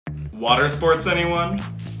Water sports, anyone?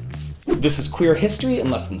 This is queer history in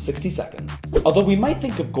less than 60 seconds. Although we might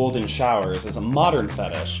think of golden showers as a modern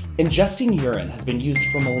fetish, ingesting urine has been used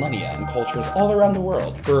for millennia in cultures all around the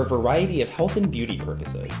world for a variety of health and beauty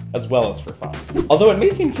purposes, as well as for fun. Although it may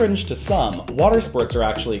seem fringe to some, water sports are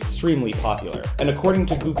actually extremely popular, and according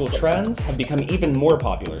to Google Trends, have become even more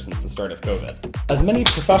popular since the start of COVID. As many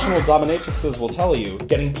professional dominatrixes will tell you,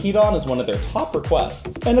 getting peed on is one of their top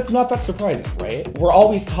requests, and it's not that surprising, right? We're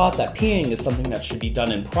always taught that peeing is something that should be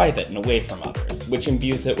done in private and away from others, which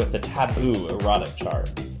imbues it with the taboo erotic charm.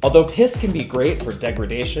 Although piss can be great for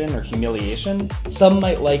degradation or humiliation, some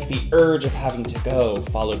might like the urge of having to go,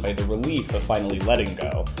 followed by the relief of finally letting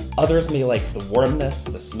go. Others may like the warmness,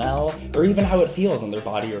 the smell, or even how it feels on their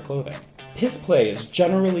body or clothing. Piss play is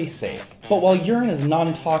generally safe, but while urine is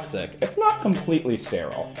non-toxic, it's not completely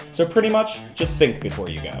sterile. So pretty much, just think before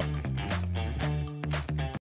you go.